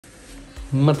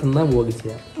ഉമ്മ തന്നാ വ്ലോഗ്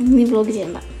ചെയ്യാം. നീ വ്ലോഗ്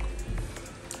ചെയ്യണ്ട.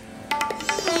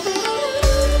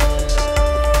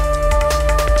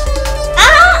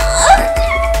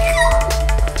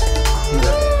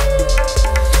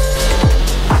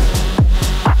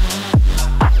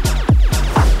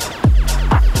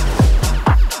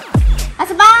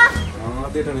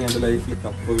 ആദ്യമായിട്ടാണ് എൻ്റെ ലൈഫിൽ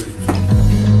കപ്പ പിടിക്കുന്നത്.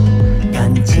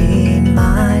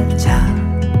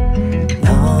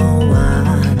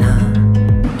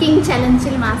 കുക്കിംഗ്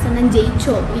ചലഞ്ചിൽ മാസണ്ണൻ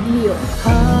ജയിച്ചോ ഇല്ലയോ?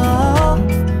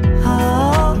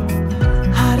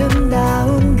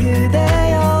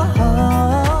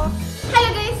 Hello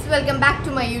guys, welcome back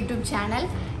to my YouTube channel.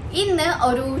 ഇന്ന്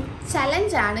ഒരു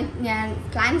ചലഞ്ചാണ് ഞാൻ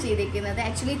പ്ലാൻ ചെയ്തിരിക്കുന്നത്.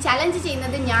 ആക്ച്വലി ചലഞ്ച്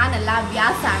ചെയ്യുന്നത് ഞാനല്ല,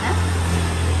 വ്യാസ് ആണ്.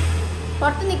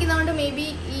 പുറത്ത് നിൽക്കുന്നതുകൊണ്ട് മേ ബി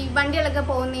ഈ വണ്ടികളൊക്കെ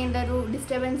പോകുന്നതിൻ്റെ ഒരു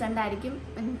ഡിസ്റ്റർബൻസ് ഉണ്ടായിരിക്കും.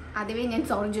 അതുവേ ഞാൻ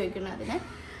സോറി ചോദിക്കുന്നത് അതിന്.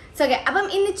 സോ ഓക്കെ, അപ്പം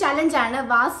ഇന്ന് ചലഞ്ചാണ്.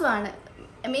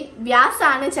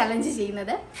 വ്യാസാണ് ചലഞ്ച്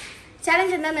ചെയ്യുന്നത്.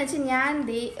 ചലഞ്ച് എന്താണെന്ന് വെച്ചാൽ ഞാൻ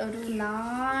ഒരു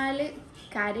 4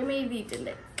 കാര്യം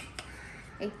എഴുതിയിട്ടുണ്ട്.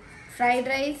 ഫ്രൈഡ്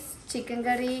റൈസ്, ചിക്കൻ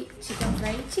കറി, ചിക്കൻ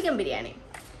ഫ്രൈ, ചിക്കൻ ബിരിയാണി.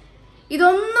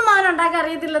 ഇതൊന്നും അവൻ ഉണ്ടാക്കാൻ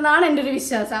അറിയത്തില്ലെന്നാണ് എൻ്റെ ഒരു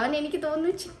വിശ്വാസം. എനിക്ക്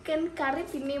തോന്നുന്നു ചിക്കൻ കറി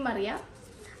പിന്നെയും അറിയാം.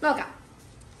 നോക്കാം.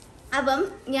 അപ്പം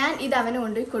ഞാൻ ഇത് അവന്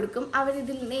കൊണ്ടുപോയി കൊടുക്കും.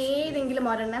 അവനിതിൽ ഏതെങ്കിലും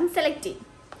ഒരെണ്ണം സെലക്ട് ചെയ്യും.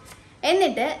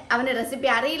 എന്നിട്ട് അവന് റെസിപ്പി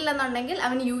അറിയില്ലെന്നുണ്ടെങ്കിൽ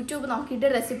അവൻ യൂട്യൂബ് നോക്കിയിട്ട്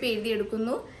റെസിപ്പി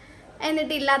എഴുതിയെടുക്കുന്നു.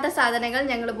 എന്നിട്ട് ഇല്ലാത്ത സാധനങ്ങൾ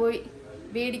ഞങ്ങൾ പോയി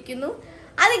മേടിക്കുന്നു.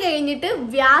 അത് കഴിഞ്ഞിട്ട്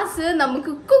വ്യാസ്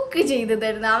നമുക്ക് കുക്ക് ചെയ്ത്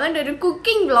തരുന്നു. അവൻ്റെ ഒരു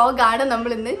കുക്കിംഗ് വ്ളോഗാണ്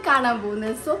നമ്മളിന്ന് കാണാൻ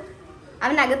പോകുന്നത്. സോ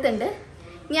അവനകത്തുണ്ട്.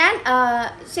 ഞാൻ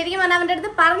ശരിക്കും പറഞ്ഞാൽ അവൻ്റെ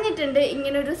അടുത്ത് പറഞ്ഞിട്ടുണ്ട്,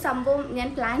 ഇങ്ങനൊരു സംഭവം ഞാൻ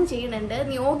പ്ലാൻ ചെയ്യുന്നുണ്ട്,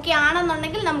 നീ ഓക്കെ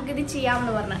ആണെന്നുണ്ടെങ്കിൽ നമുക്കിത്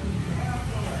ചെയ്യാമെന്ന് പറഞ്ഞു.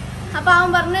 അപ്പോൾ അവൻ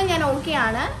പറഞ്ഞു ഞാൻ ഓക്കെ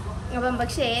ആണ്. അപ്പം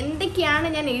പക്ഷെ എന്തൊക്കെയാണ്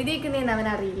ഞാൻ എഴുതിയിരിക്കുന്നതെന്ന്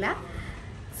അവനറിയില്ല.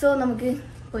 സോ നമുക്ക്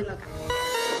പോയി നോക്കാം.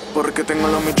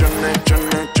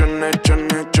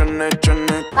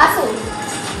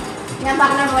 ഞാൻ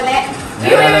പറഞ്ഞ പോലെ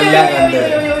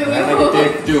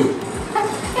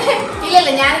ഇല്ലല്ല,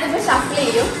 ഞാനിതിപ്പോ ഷഫിൾ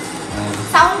ചെയ്യും.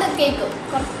 സൗണ്ട് കേൾക്കും.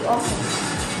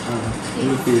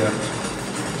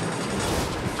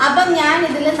 അപ്പം ഞാൻ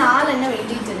ഇതിൽ 4 എണ്ണം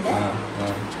എഴുതിയിട്ടുണ്ട്.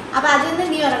 അപ്പൊ അതിൽ നിന്ന്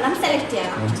നീ ഒരെണ്ണം സെലക്ട്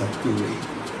ചെയ്യണം.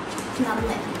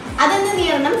 അതിൽ നിന്ന് നീ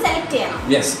ഒരെണ്ണം സെലക്ട് ചെയ്യണം.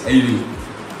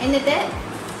 എന്നിട്ട്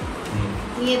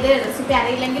നീ ഇത് റെസിപ്പി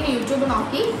അറിയില്ലെങ്കിൽ യൂട്യൂബ്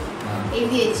നോക്കി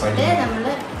എഴുതി വെച്ചിട്ട് നമ്മൾ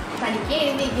പഠിക്കുക.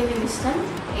 എഴുതി വയ്ക്കുന്നതിന് ഇഷ്ടം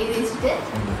എഴുതി വെച്ചിട്ട്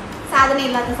സാധനം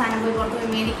ഇല്ലാത്ത സാധനം പോയി പുറത്ത് പോയി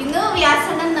മേടിക്കുന്നു.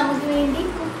 വ്യാസണ്ണൻ നമുക്ക് വേണ്ടി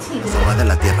കുക്ക് ചെയ്തു.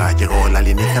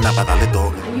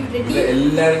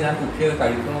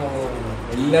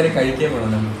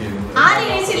 ആര്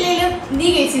കഴിച്ചില്ലെങ്കിലും നീ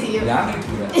കഴിച്ചിരിക്കും.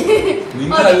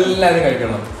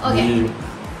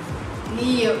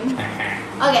 നീയോ?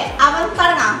 ഓക്കെ, അവൻ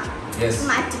തുടങ്ങാം.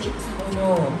 മാറ്റി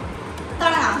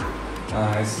തുടങ്ങാം.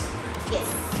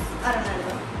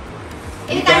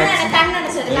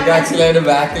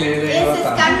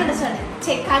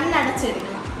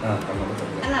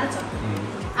 കണ്ണടച്ചോ,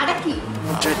 അടക്കി.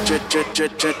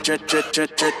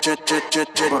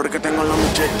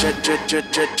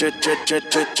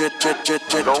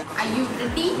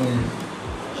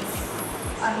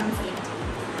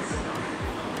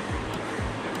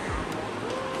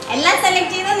 എല്ലാം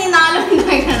സെലക്ട് ചെയ്ത് നീ 4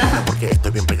 ഉണ്ടാക്കണം.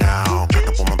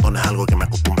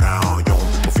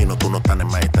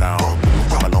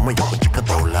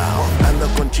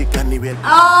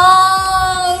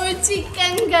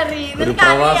 ചിക്കൻ കറി.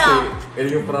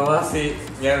 എനിക്ക് പ്രവാസി,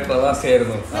 ഞാൻ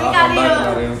പ്രവാസിയായിരുന്നു.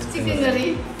 ചിക്കൻ കറി,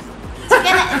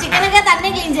 ചിക്കനൊക്കെ തന്നെ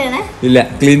ക്ലീൻ ചെയ്യണേ? ഇല്ല,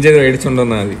 ക്ലീൻ ചെയ്ത്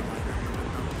മേടിച്ചോണ്ടെന്നാ മതി.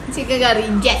 ചിക്കൻ കറി.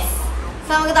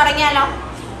 നമുക്ക് തുടങ്ങിയാലോ?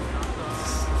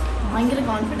 ഭയങ്കര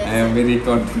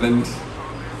കോൺഫിഡന്റ്.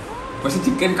 പക്ഷെ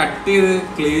ചിക്കൻ കട്ട് ചെയ്ത്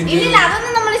ക്ലീൻ ചെയ്ത്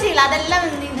അതൊന്നും നമ്മൾ ചെയ്യില്ല. അതെല്ലാം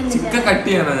ചിക്കൻ കട്ട്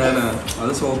ചെയ്യണം. ഞാൻ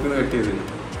അത് സോപ്പിന് കട്ട് ചെയ്ത്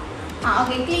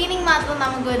ക്ലീനിങ് മാത്രം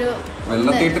നമുക്കൊരു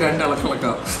വെള്ളത്തിട്ട് 2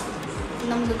 ഇളക്കളക്കാം.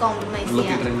 നമുക്ക് കോംപ്രമൈസ്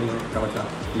ചെയ്യാം.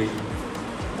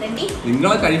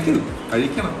 നിങ്ങളെ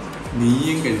കഴിക്കണം,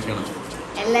 നീയും കഴിക്കണം,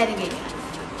 എല്ലാരും കഴിക്കണം.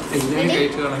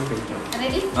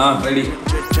 റെഡി?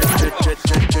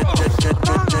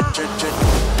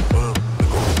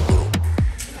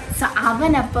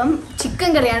 അവനപ്പം ചിക്കൻ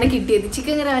കറിയാണ് കിട്ടിയത്.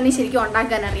 ചിക്കൻ കറി അവന് ശരിക്കും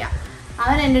ഉണ്ടാക്കാൻ അറിയാം.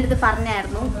 അവൻ എൻ്റെ അടുത്ത്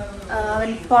പറഞ്ഞായിരുന്നു, അവൻ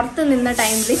പുറത്ത് നിന്ന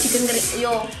ടൈമിൽ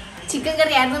ചിക്കൻ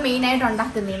കറി ആയിരുന്നു മെയിനായിട്ട്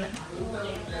ഉണ്ടാക്കുന്നതെന്ന്.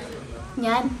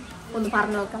 ഞാൻ ഒന്ന്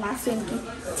പറഞ്ഞു നോക്കാം. ലാസ്റ്റ് എനിക്ക്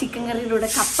ചിക്കൻ കറിയുടെ കൂടെ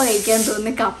കപ്പ കഴിക്കാൻ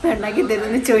തോന്നുന്നു, കപ്പ ഉണ്ടാക്കി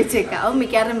തരുമെന്ന് ചോദിച്ചേക്കാം. അവൻ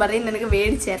മിക്കവാറും പറയും നിനക്ക്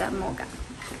മേടിച്ചു തരാൻ നോക്കാം.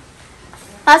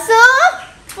 അസു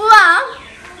പോവാം.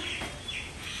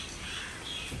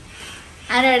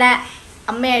 ഞാനിവിടെ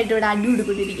അമ്മയായിട്ട് ഇവിടെ അടി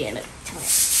കൊടുക്കൊണ്ടിരിക്കുകയാണ്.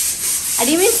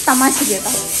 അടി മീൻസ് തമാശ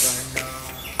കേട്ടോ.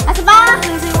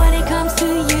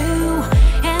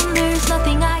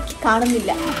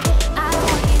 കാണുന്നില്ല.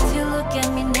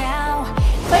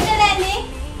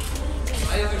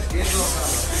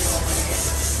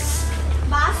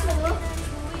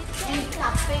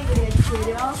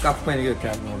 കപ്പ എനിക്ക്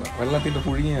വെക്കാൻ വെള്ളത്തിന്റെ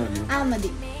പുഴുങ്ങിയാ മതി. ആ മതി.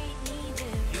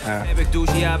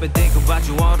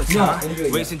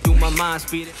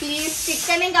 പ്ലീസ്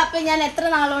ചിക്കനും കപ്പയും ഞാൻ എത്ര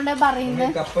നാളുകൊണ്ടേ പറയുന്നത്.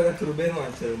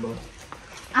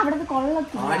 അവിടുത്തെ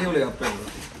കൊള്ളത്തില്ല.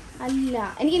 അല്ല,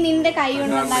 എനിക്ക് നിന്റെ കൈ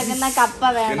കൊണ്ട് ഉണ്ടാക്കുന്ന കപ്പ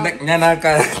വേണം. ഞാൻ ആ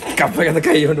കപ്പ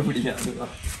കൈ കൊണ്ട് പിടിക്കാം.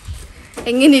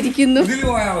 എങ്ങനെ ഇരിക്കുന്നു?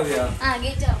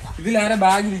 ഇതിലാരെ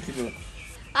ബാഗ് ഇരിക്കുന്നു?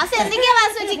 എന്തൊക്കെയാ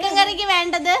വാസു ചിക്കൻ കറിക്ക്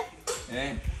വേണ്ടത്?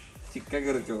 Chicken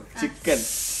കറിക്കോ? Chicken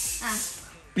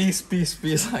piece piece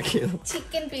piece ആക്കിയത്.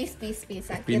 ചിക്കൻ പീസ് പീസ് പീസ്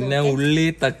ആക്കി. പിന്നെ ഉള്ളി,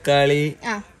 തക്കാളി,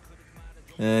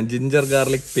 ജിഞ്ചർ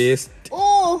ഗാർലിക് പേസ്റ്റ്,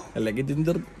 അല്ലെങ്കിൽ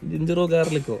ജിഞ്ചറോ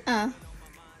ഗാർലിക്കോ.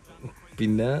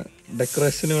 പിന്നെ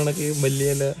ഡെക്കറേഷന് കണക്ക്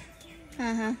മല്ലിയില.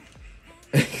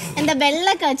 എന്താ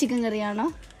വെള്ളക്ക ചിക്കൻ കറിയാണോ?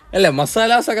 അല്ല,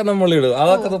 മസാലാസ് ഒക്കെ നമ്മൾ ഇടും.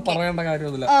 അതൊക്കെ പറയേണ്ട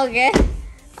കാര്യമൊന്നുമില്ല. ഓക്കെ,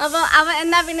 അപ്പൊ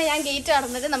എന്നാ പിന്നെ ഞാൻ ഗേറ്റ്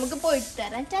തുറന്നിട്ട് നമുക്ക് പോയിട്ട്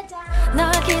തരാം.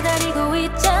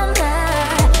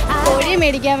 കോഴി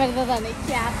മേടിക്കാൻ വരുന്നതാണ്.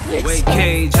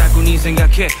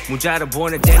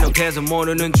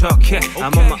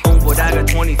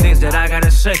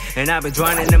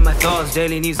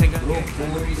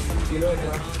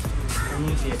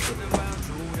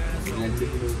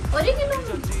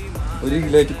 ഒരു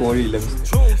കിലോയ്ക്ക് കോഴിയില്ല.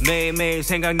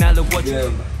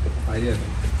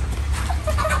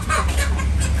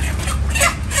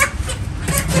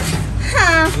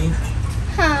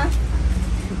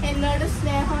 എന്നോട്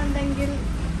സ്നേഹം ഉണ്ടെങ്കിൽ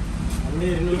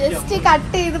ജസ്റ്റ്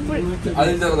കട്ട് ചെയ്ത്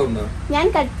ഞാൻ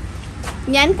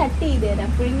കട്ട് ചെയ്ത് തരാം.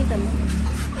 പുഴുങ്ങി തന്നു.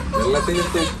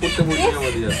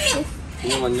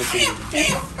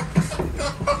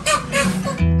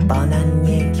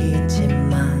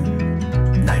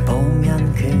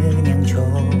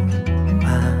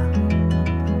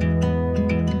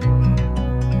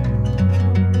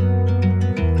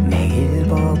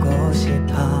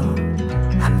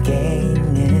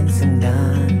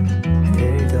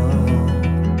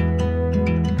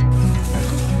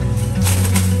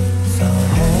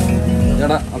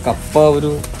 കപ്പ ഒരു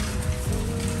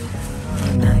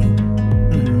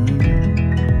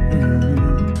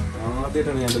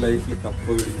ആദ്യമായിട്ടാണ് എന്റെ ലൈഫിൽ കപ്പ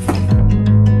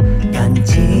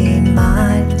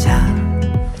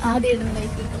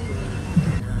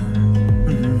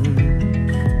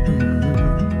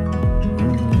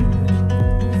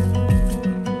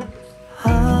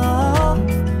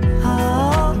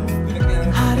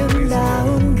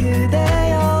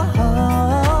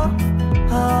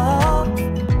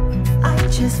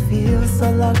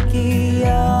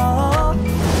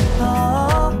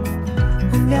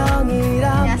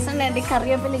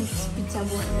കറിവേപ്പില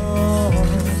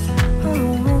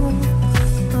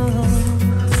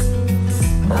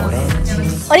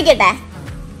ഒഴിക്കട്ടെ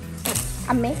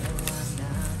അമ്മേ?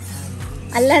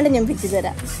 അല്ലാണ്ട് ഞാൻ പിച്ചു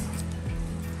തരാം.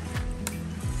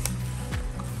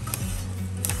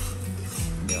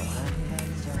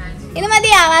 ഇത്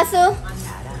മതിയാ വാസു?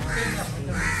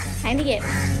 എനിക്ക്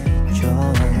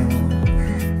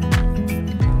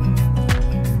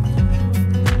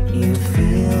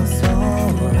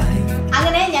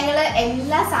അങ്ങനെ ഞങ്ങള്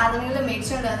എല്ലാ സാധനങ്ങളും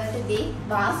മേടിച്ചോണ്ട് വന്നിട്ട്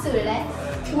വാസു ഇവിടെ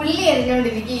ഉള്ളി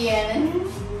എറിഞ്ഞോണ്ടിരിക്കുകയാണ്.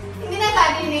 എന്തിനാ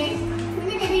കാട്ടിനെ?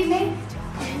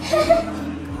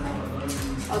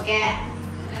 ഓക്കെ,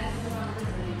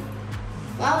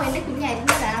 വാ, എന്റെ കുഞ്ഞ്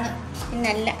അരിഞ്ഞതാണ്.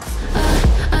 പിന്നല്ല,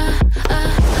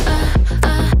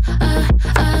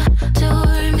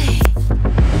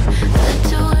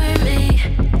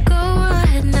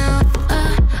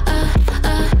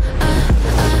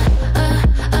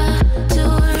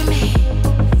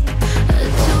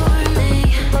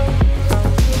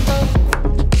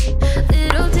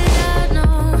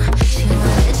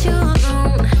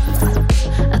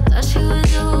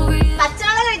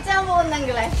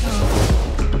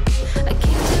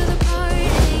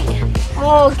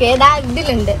 ഓക്കെ.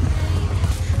 ഇതിലുണ്ട്.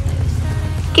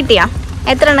 കിട്ടിയാ?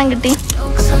 എത്ര എണ്ണം കിട്ടി?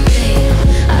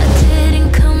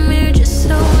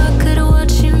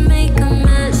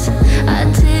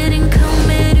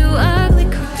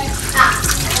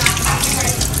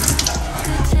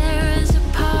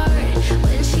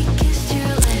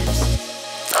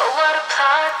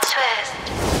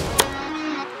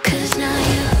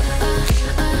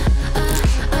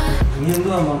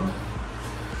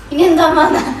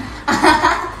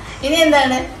 ഇനി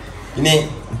എന്താണ്? ഇനി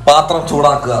പാത്രം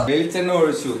ചൂടാക്കുക. വെളിച്ചെണ്ണ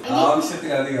ഒഴിച്ചു,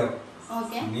 ആവശ്യത്തിലധികം.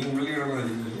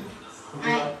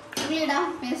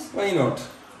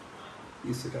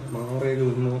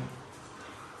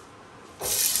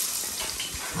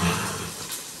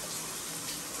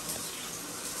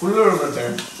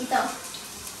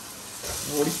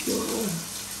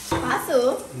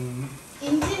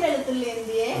 ഇഞ്ചി വെളുത്തുള്ളി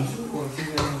എന്തിയെ?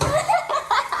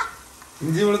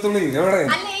 ഇഞ്ചി വെളുത്തുള്ളി എവിടെ?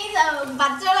 അല്ല,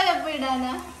 പച്ചവളൊക്കെ എപ്പോ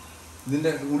ഇടാനാ?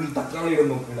 ഇതിന്റെ ഉള്ളിൽ തക്കാളി ഇടും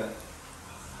നോക്കിടാ.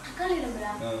 തക്കാളി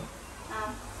ഇടുമ്പോഴാ?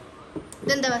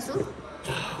 ഇതെന്താ വസു?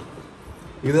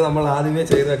 ഇത് നമ്മൾ ആദ്യമേ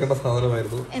ചെയ്ത് വെക്കേണ്ട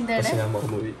സാധനമായിരുന്നു. പക്ഷെ ഞാൻ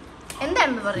മറന്നുപോയി.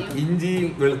 എന്താണെന്ന് പറയൂ. ഇഞ്ചി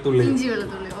വെളുത്തുള്ളി. ഇഞ്ചി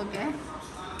വെളുത്തുള്ളി. ഓക്കെ.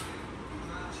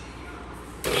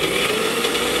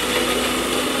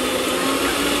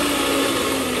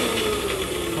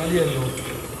 മതിയല്ലോ.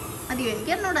 മതിയോ?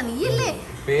 എനിക്കറിഞ്ഞൂടാ, നീയല്ലേ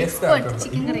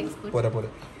ചിക്കൻ കറി എക്സ്പേർട്ട്. പോരാ പോരാ.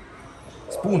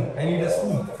 Spoon. I need A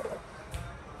spoon.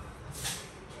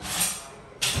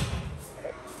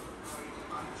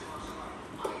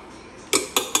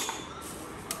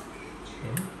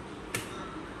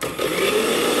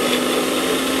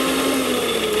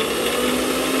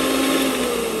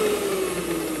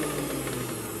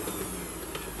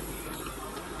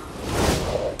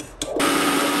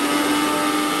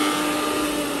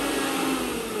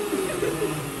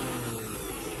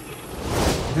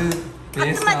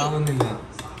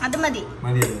 അത് മതി.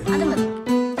 അത് മതി.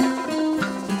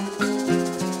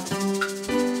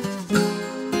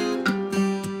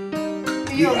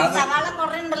 സവാള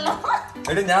കുറേ ഉണ്ടല്ലോ.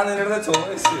 ഞാൻ നിന്നോട്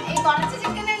ചോദിച്ചു. കുറച്ച്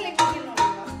ചിക്കനല്ലേ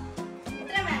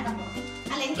ഇത്ര വേണ്ടോ?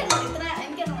 അല്ല എനിക്കറിയാം, ഇത്ര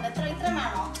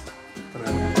വേണോ?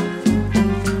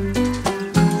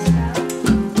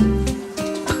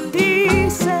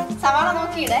 സവാള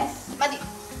നോക്കിയിടേ. മതി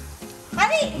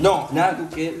മതി.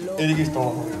 എനിക്ക്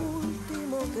ഇഷ്ടമാണ്.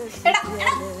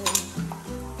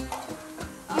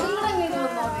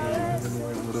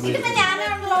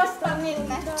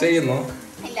 ചെയ്യുന്നു.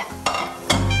 ഇല്ല.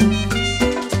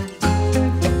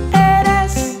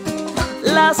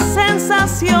 La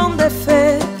sensación de fe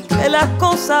que las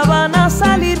cosas van a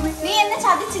salir. നീ എന്നെ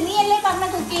ചതിച്ചു. നീ അല്ലേ പറഞ്ഞ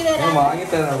കുക്ക് ചെയ്ത് തരാൻ?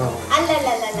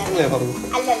 അല്ലല്ല.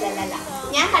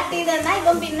 ഞാൻ കട്ട് ചെയ്ത് തന്നാ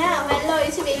ഇവൻ പിന്നെ വെള്ളം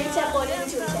ഒഴിച്ച് വേവിച്ചാൽ പോലെ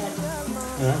ചോദിച്ചായിരുന്നു.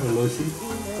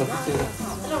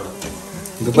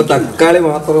 ഇതിപ്പോ തക്കാളി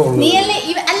മാത്രമേ ഉള്ളൂ. നീ അല്ലേ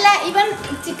അല്ല ഇവൻ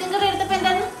ചിക്കൻ കറി എടുത്തപ്പോ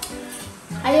എന്താണ്?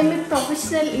 I am a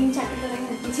professional in chicken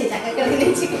curry.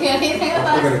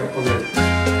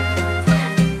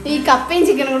 ഈ കപ്പയും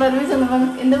ചിക്കനും കൂടെ ഒരുമിച്ച്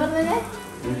എന്താ പറഞ്ഞത്?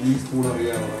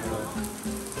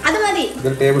 അത് മതി.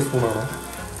 ടേബിൾ സ്പൂൺ ആണോ?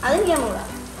 അത് എനിക്കറിഞ്ഞൂടാ.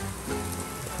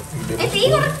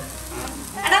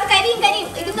 കരിയും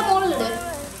ഇതിന്റെ മുകളിലിട്.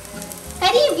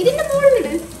 ഇതിന്റെ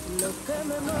മുകളിലിട്.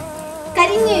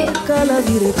 കരിഞ്ഞ്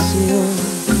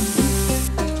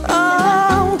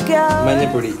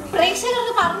മഞ്ഞപ്പൊടി.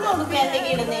 പ്രേക്ഷകർക്ക് പറഞ്ഞു കൊടുക്കുക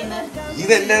എന്തെങ്കിലും ഇടുന്നേന്ന്.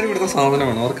 ഇതെല്ലാരും ഇടുന്ന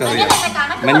സാധനമാണ്, അവർക്കറിയാം.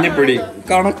 മഞ്ഞപ്പൊടി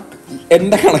കണക്ക്,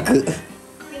 എന്റെ കണക്ക്.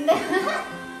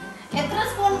 എത്ര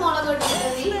സ്പൂൺ മുളക് ഇട്ടു?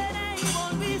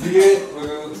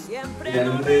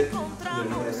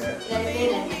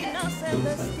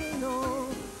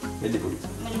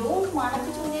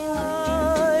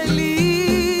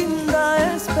 Linda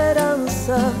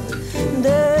esperanza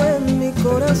de mi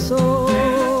corazón.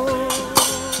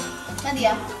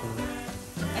 മതിയാ?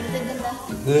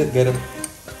 ഇത്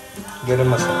ഗരം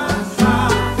മസാല.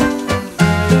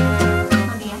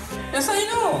 മതിയാ?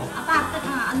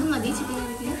 അത് മതി ചിക്കൻ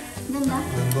കറിക്ക്. ഇതെന്താ?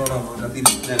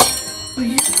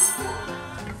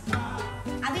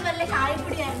 അത് വല്ല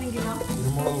കായപ്പൊടി ആയിരുന്നെങ്കിലോ?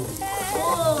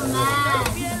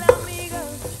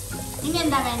 ഇനി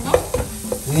എന്താ വേണ്ടേ?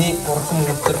 ഇനി കുറച്ച്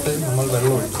മുറിച്ചിട്ട് നമ്മൾ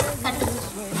വെള്ളം ഒഴിക്കും.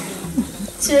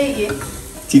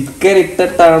 ചിക്കൻ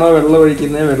ഇട്ടിട്ടാണോ വെള്ളം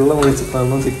ഒഴിക്കുന്നത്, വെള്ളം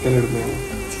ഒഴിച്ചിട്ടാണോ ചിക്കൻ ഇടുന്നത്?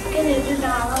 ചിക്കൻ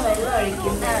ഇട്ടിട്ടാണോ വെള്ളം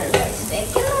ഒഴിക്കുന്നത്?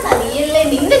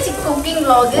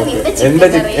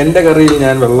 എന്റെ കറിയിൽ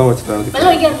ഞാൻ വെള്ളം ഒഴിച്ചിട്ടാണ്. വെള്ളം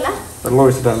ഒഴിക്കാറില്ല? വെള്ളം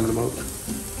ഒഴിച്ചിട്ടാണ് ഇടുന്നത്.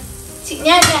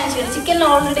 ചിക്കനിൽ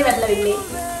ഓൾറെഡി വെള്ളമില്ലേ?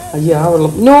 അയ്യാ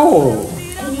വെള്ളം നോ,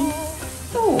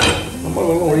 നമ്മൾ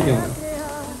വെള്ളം ഒഴിക്കണം.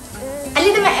 അല്ല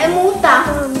ഇത് മൂത്താ?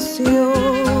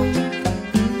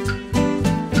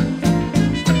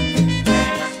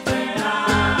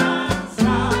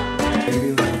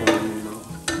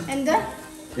 എന്താ?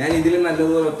 ഞാൻ ഇതിലും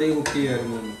നല്ലതുപോലെ ഒറ്റയ്ക്ക് കുക്ക്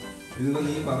ചെയ്യായിരുന്നു. ഇതിൽ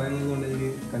നീ പറയുന്നത് കൊണ്ട് എനിക്ക്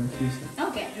കൺഫ്യൂഷൻ.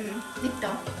 ഓക്കേ,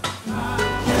 വിട്ടോ.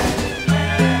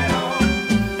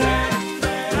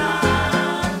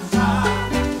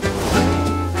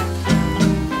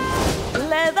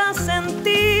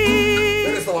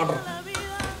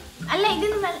 അല്ല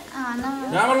ഇതൊന്നും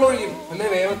ഞാൻ വെള്ളം ഒഴിക്കും. അല്ലേ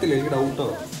വേഗത്തില്ല, എനിക്ക് ഡൗട്ടോ.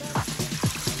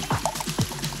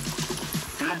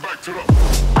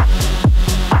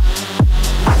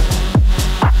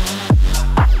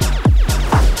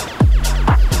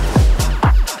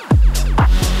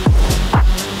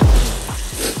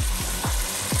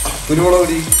 കുരുമുളക്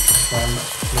പൊടി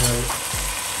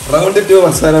റൗണ്ട് ടു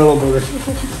മസാലകളൊന്നും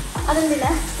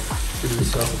അതെന്തിനാ?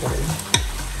 വിശ്വാസം പറയും.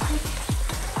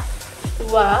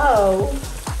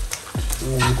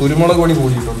 കുരുമുളക് പൊടി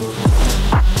കൂടിയിട്ടുണ്ടോ?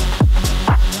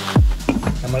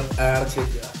 നമ്മൾ അടച്ചു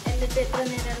വെക്കുക. ചെയ്തിട്ട് എത്ര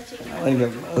നേരം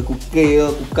ചെയ്യണം? അത്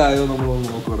കുക്കായോ നമ്മളൊന്ന്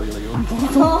നോക്കും.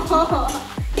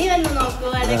 നീ വന്ന് നോക്കൂ.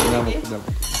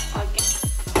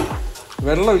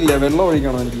 വെള്ളമില്ല, വെള്ളം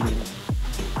ഒഴിക്കണോ എനിക്ക്?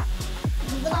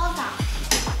 നമുക്ക് നോക്കാം.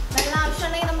 വെള്ളം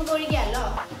ആവശ്യമുണ്ടെങ്കിൽ നമുക്ക് ഒഴിക്കാമല്ലോ,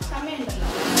 സമയമുണ്ടല്ലോ.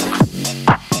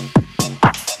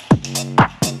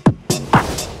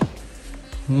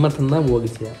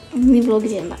 നീ വ്ലോഗ്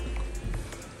ചെയ്യണ്ട.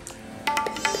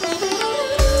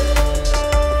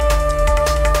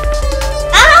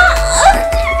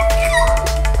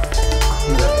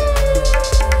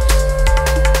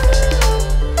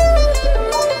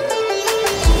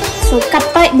 സോ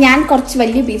കപ്പ ഞാൻ കുറച്ച്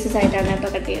വലിയ പീസസ് ആയിട്ടാണ് കേട്ടോ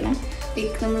കട്ട് ചെയ്യണത്.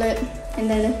 ലൈക്ക് നമ്മൾ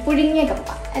എന്താണ് പുഴുങ്ങിയ കപ്പ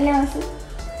അല്ലേ മാസു?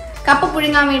 കപ്പ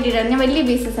പുഴുങ്ങാൻ വേണ്ടിയിട്ടാണ് ഞാൻ വലിയ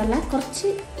പീസസ് അല്ല, കുറച്ച്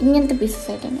ഇങ്ങനത്തെ പീസസ്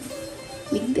ആയിട്ടാണ്.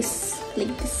 Like this,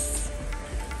 like this.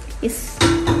 Yes,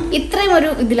 ഇത്രയും ഒരു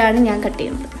ഇതിലാണ് ഞാൻ കട്ട്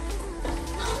ചെയ്യുന്നത്.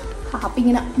 അപ്പം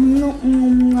ഇങ്ങനെ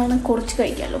കുറച്ച്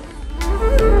കഴിക്കാമല്ലോ.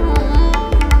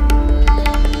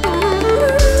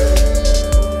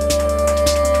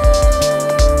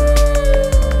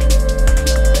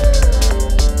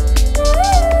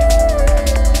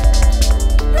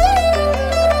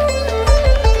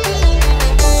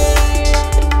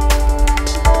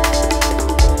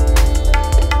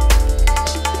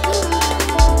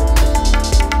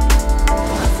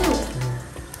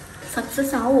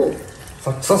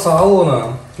 സക്സസ് ആവോന്നാ?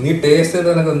 നീ ടേസ്റ്റ് ചെയ്ത്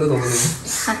എനിക്ക് എന്ത് തോന്നുന്നു?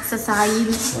 സക്സസ് ആയി.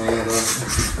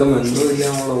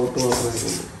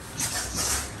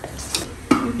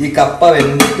 ഈ കപ്പ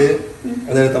വെന്തിട്ട്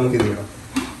അതെടുത്ത് നമുക്ക് ഇത് ചെയ്യണം.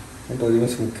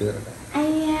 ഒരുമിച്ച് കുക്ക് ചെയ്യണം.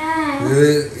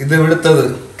 ഇത് ഇവിടുത്തത്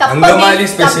അങ്കമാലി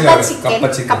സ്പെഷ്യൽ ആണ്.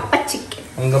 കപ്പ ചിക്കൻ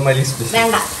അങ്കമാലി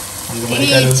സ്പെഷ്യൽ.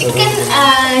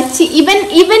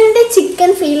 ഇവന്റെ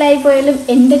ചിക്കൻ ഫെയിൽ ആയി പോയാലും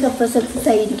എന്റെ കപ്പ സക്സസ്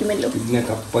ആയിരിക്കുമല്ലോ. പിന്നെ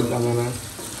കപ്പ അങ്ങനെ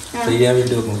ചെയ്യാൻ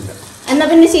വേണ്ടി ഒന്നുമില്ല. എന്നാ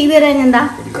പിന്നെ ചെയ്തു തരാൻ എന്താ?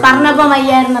 പറഞ്ഞപ്പോ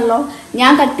വയ്യായിരുന്നല്ലോ.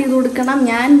 ഞാൻ കട്ട് ചെയ്ത് കൊടുക്കണം,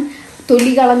 ഞാൻ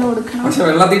തൊലി കളഞ്ഞു കൊടുക്കണം. പക്ഷെ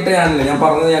വെള്ളത്തിട്ട് ഞാൻ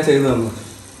പറഞ്ഞത് ഞാൻ ചെയ്തു തന്നു.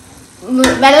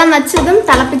 വെള്ളം നച്ചതും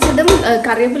തിളപ്പിച്ചതും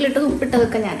കറിവേപ്പിലിട്ടതും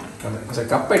ഉപ്പിട്ടതൊക്കെ ഞാനാണ്.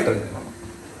 കപ്പ ഇട്ടത്.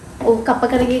 ഓ,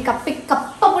 കപ്പക്കറിക്ക്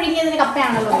കപ്പ പുഴുങ്ങിയതിന്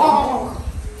കപ്പയാണല്ലോ.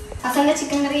 അസന്റെ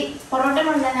ചിക്കൻ കറി പൊറോട്ട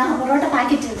കൊണ്ടുവന്ന പൊറോട്ട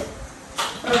പാക്കറ്റ് ഉണ്ട്.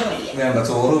 വേണ്ട,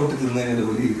 ചോറ് വിട്ട്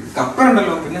തിന്നതിന് കപ്പ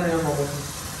ഉണ്ടല്ലോ. പിന്നെ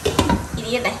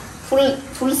ഇരിക്കട്ടെ,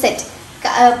 ഫുൾ സെറ്റ്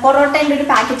പൊറോട്ടേൻ്റെ ഒരു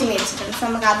പാക്കറ്റ് മേടിച്ചിട്ടുണ്ട്.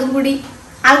 നമുക്ക് അതും കൂടി.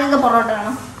 ആൾക്കൊക്കെ പൊറോട്ട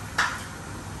വേണോ?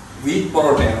 വീറ്റ്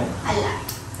പൊറോട്ടയാണോ? അല്ല,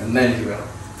 എന്നാ എനിക്ക് വേണം.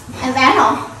 വേണോ?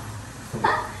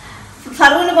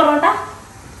 ഫറൂന് പൊറോട്ട?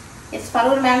 യെസ്,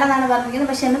 ഫറൂന് വേണ്ടെന്നാണ് പറഞ്ഞിരിക്കുന്നത്.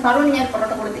 പക്ഷെ എന്നെ ഫറൂന് ഞാൻ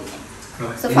പൊറോട്ട കൊടുത്തിരിക്കാം.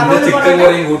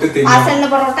 ആസന്റെ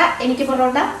പൊറോട്ട, എനിക്ക്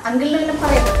പൊറോട്ട, അങ്കിളിന് പിന്നെ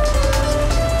പറയുന്നത്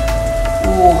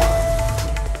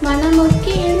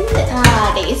മണമൊക്കെ ഉണ്ട്.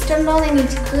 ടേസ്റ്റ് ഉണ്ടോന്ന്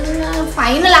എനിക്ക്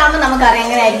ഫൈനൽ ആവുമ്പോൾ നമുക്കറിയാം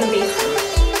എങ്ങനെയായിരിക്കും ടേസ്റ്റ്.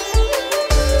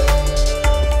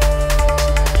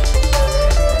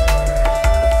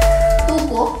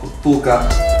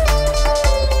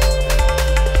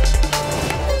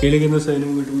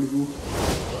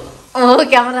 ഓ,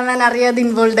 ക്യാമറമാൻ അറിയാതെ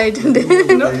ഇൻവോൾവ് ആയിട്ടുണ്ട്.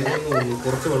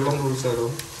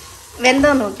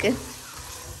 വെന്തോ നോക്ക്.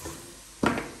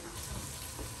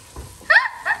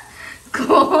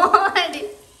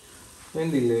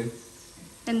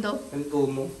 എന്തോ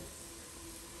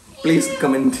പ്ലീസ്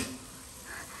കമന്റ്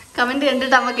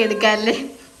കണ്ടിട്ട് നമുക്ക് എടുക്കാല്ലേ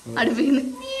അടുപ്പിന്ന്.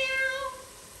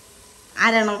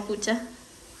 ആരാണോ പൂച്ച?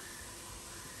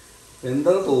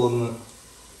 എന്താ തോന്നുന്നു?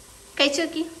 കഴിച്ചു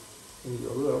നോക്കി.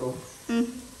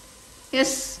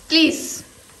 Yes, please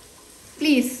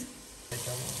please.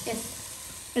 യെസ്,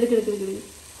 എടുക്ക്.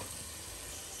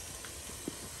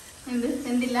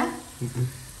 എന്തില്ല.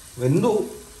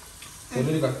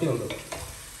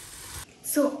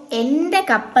 സോ എൻ്റെ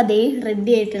കപ്പ ദേ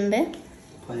റെഡി ആയിട്ടുണ്ട്.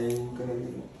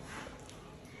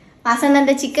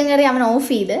 വാസണ്ണൻ്റെ ചിക്കൻ കറി അവൻ ഓഫ്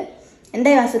ചെയ്ത്.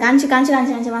 എന്തായി വാസു? കാണിച്ചു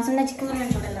വാസണ്ണൻ്റെ ചിക്കൻ കറി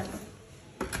കാണിച്ചോട്ടല്ലോ.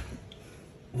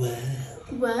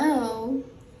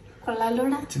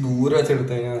 കൊള്ളാലോടാ.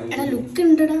 എടാ ലുക്ക്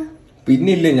ഉണ്ടടാ.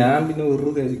 പിന്നില്ല, ഞാൻ പിന്നെ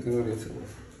വെറുതെ ചിക്കൻ കറി വെച്ചത്.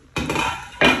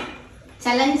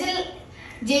 ചലഞ്ചിൽ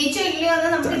ജയിച്ചോ ഇല്ലയോ എന്ന്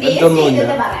നമുക്ക് ടേസ്റ്റ്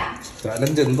ചെയ്തിട്ട് പറയാം.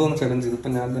 ചലഞ്ച് എന്തോന്ന് ചലഞ്ച്? ഇതിപ്പോ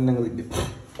ഞാൻ തന്നെ അങ്ങ് തിന്നും.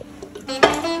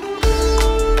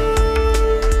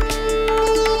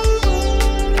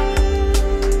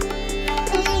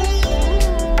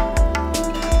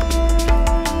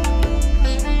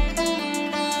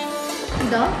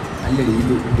 ഇതോ അല്ലടി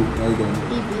ഇത്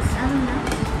ഈ പീസ് അതെന്താ?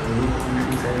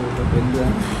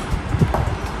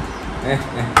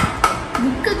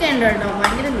 ലുക്കൊക്കെ ഉണ്ട് കേട്ടോ,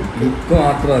 ഭയങ്കര ലുക്ക്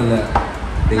മാത്രമല്ല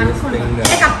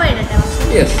കപ്പ ഇടട്ടെ.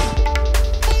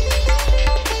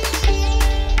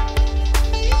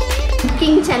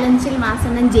 കുക്കിംഗ് ചലഞ്ചിൽ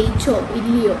മാസണ്ണൻ ജയിച്ചോ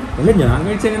ഇല്ലയോ? അല്ല, ഞാൻ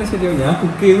കഴിച്ചെങ്ങനെ ശരിയാവും? ഞാൻ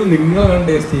കുക്ക് ചെയ്തു, നിങ്ങളാണ്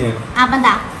ടേസ്റ്റ് ചെയ്യാൻ.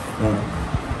 അപ്പന്താ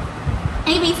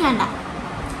എനിക്ക് പീസ് വേണ്ട.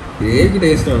 ഏത്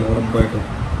ടേസ്റ്റ് ആണ് ഉറപ്പായിട്ടും.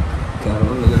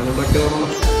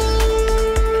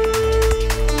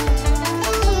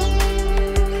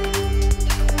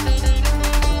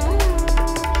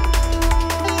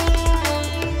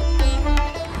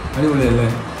 അടിപൊളിയല്ലേ?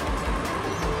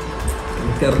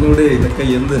 എനിക്ക് അറിഞ്ഞൂടെ ഇതൊക്കെ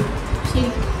എന്ത്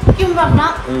ശരിക്കും പറഞ്ഞ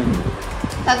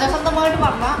സത്യസന്ധമായിട്ട്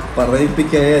പറഞ്ഞ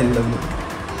പറയിപ്പിക്കുകയല്ലെന്ന്.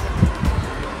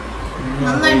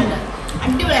 നന്നായിട്ടുണ്ട്,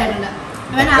 അടിപൊളിയായിട്ടുണ്ട്.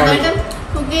 അവൻ ആദ്യമായിട്ട്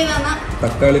കുക്ക് ചെയ്ത് തന്ന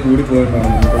തക്കാളി കൂടി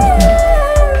പോയിട്ടാണ്.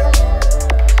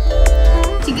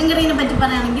 ചിക്കൻ കറീനെ പറ്റി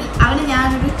പറയുകയാണെങ്കിൽ അവന്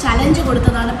ഞാനൊരു ചലഞ്ച്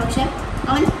കൊടുത്തതാണ്. പക്ഷെ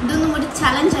അവൻ ഇതൊന്നും ഒരു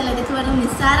ചലഞ്ച് അല്ല, ഇതൊക്കെ വെറും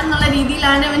നിസ്സാരം എന്നുള്ള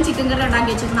രീതിയിലാണ് അവൻ ചിക്കൻ കറി ഉണ്ടാക്കി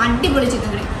വെച്ചിരുന്നത്. അടിപൊളി ചിക്കൻ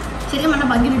കറി, ശരിക്കും പറഞ്ഞാൽ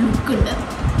ഭയങ്കര ലുക്കുണ്ട്.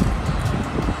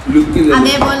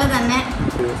 അതേപോലെ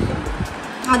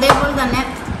തന്നെ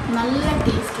നല്ല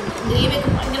ടേസ്റ്റ് ഉണ്ട്. ഗ്രേവിയൊക്കെ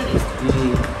ഭയങ്കര ടേസ്റ്റ്.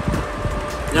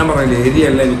 ഞാൻ പറയില്ല,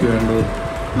 എരിയല്ല എനിക്ക് വേണ്ടത്,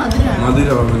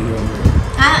 മധുരമാണ് എനിക്ക് വേണ്ടത്.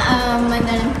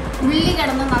 എന്താണ് ഉള്ളി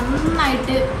കിടന്ന്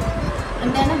നന്നായിട്ട്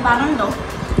എന്താണ് വറണ്ടോ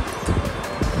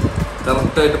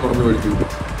കറക്റ്റായിട്ട് പറഞ്ഞു പഠിച്ചു.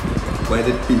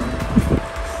 വരട്ടി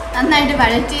നന്നായിട്ട്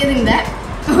വഴറ്റിയതിൻ്റെ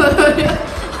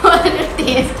ഒരു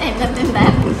ടേസ്റ്റ് അതിനകത്ത്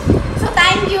ഉണ്ടായിരുന്നു. സോ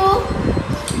താങ്ക് യു,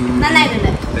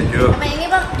 നന്നായിട്ടുണ്ട്. അപ്പം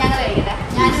ഇനിയിപ്പം ഞങ്ങൾ കഴിക്കട്ടെ,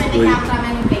 ഞാനും എൻ്റെ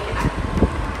ക്യാമറാമാനും കഴിക്കട്ടെ.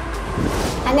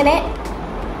 അങ്ങനെ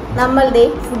നമ്മൾ ദേ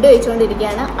ഫുഡ്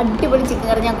കഴിച്ചുകൊണ്ടിരിക്കുകയാണ്. അടിപൊളി ചിക്കൻ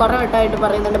കറി. ഞാൻ കുറേ വട്ടമായിട്ട്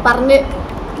പറയുന്നുണ്ട്, പറഞ്ഞ്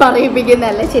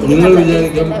പറയിപ്പിക്കുന്നതല്ല, ശരിക്കും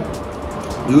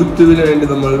യൂട്യൂബിന് വേണ്ടി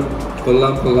നമ്മൾ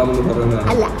കൊള്ളാം എന്ന് പറയുന്നത്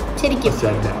അല്ല, ശരിക്കും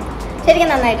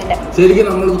നന്നായിട്ടുണ്ട്. ശരിക്കും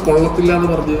നമ്മൾ കൊള്ളത്തില്ല എന്ന്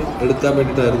പറഞ്ഞ് എടുക്കാൻ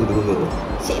വേണ്ടിയിട്ടായിരുന്നു എടുക്കുന്നത്.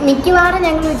 മിക്കവാറും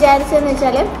ഞങ്ങൾ വിചാരിച്ചതെന്ന്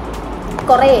വെച്ചാൽ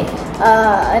കുറേ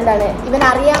എന്താണ് ഇവൻ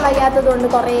അറിയാൻ വയ്യാത്തത് കൊണ്ട്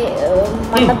കുറേ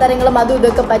മണ്ടത്തരങ്ങളും അതും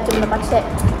ഇതൊക്കെ പറ്റുന്നു. പക്ഷെ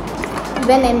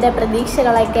ഇവൻ എൻ്റെ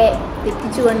പ്രതീക്ഷകളൊക്കെ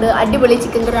തെറ്റിച്ചുകൊണ്ട് അടിപൊളി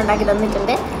ചിക്കൻ കറി ഉണ്ടാക്കി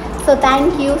തന്നിട്ടുണ്ട്. So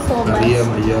thank you so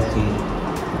much.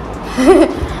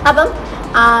 അപ്പം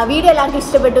വീഡിയോ എല്ലാവർക്കും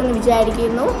ഇഷ്ടപ്പെട്ടു എന്ന്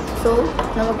വിചാരിക്കുന്നു. സോ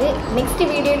നമുക്ക് നെക്സ്റ്റ്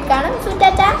വീഡിയോയിൽ കാണാം. So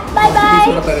Tata, bye bye.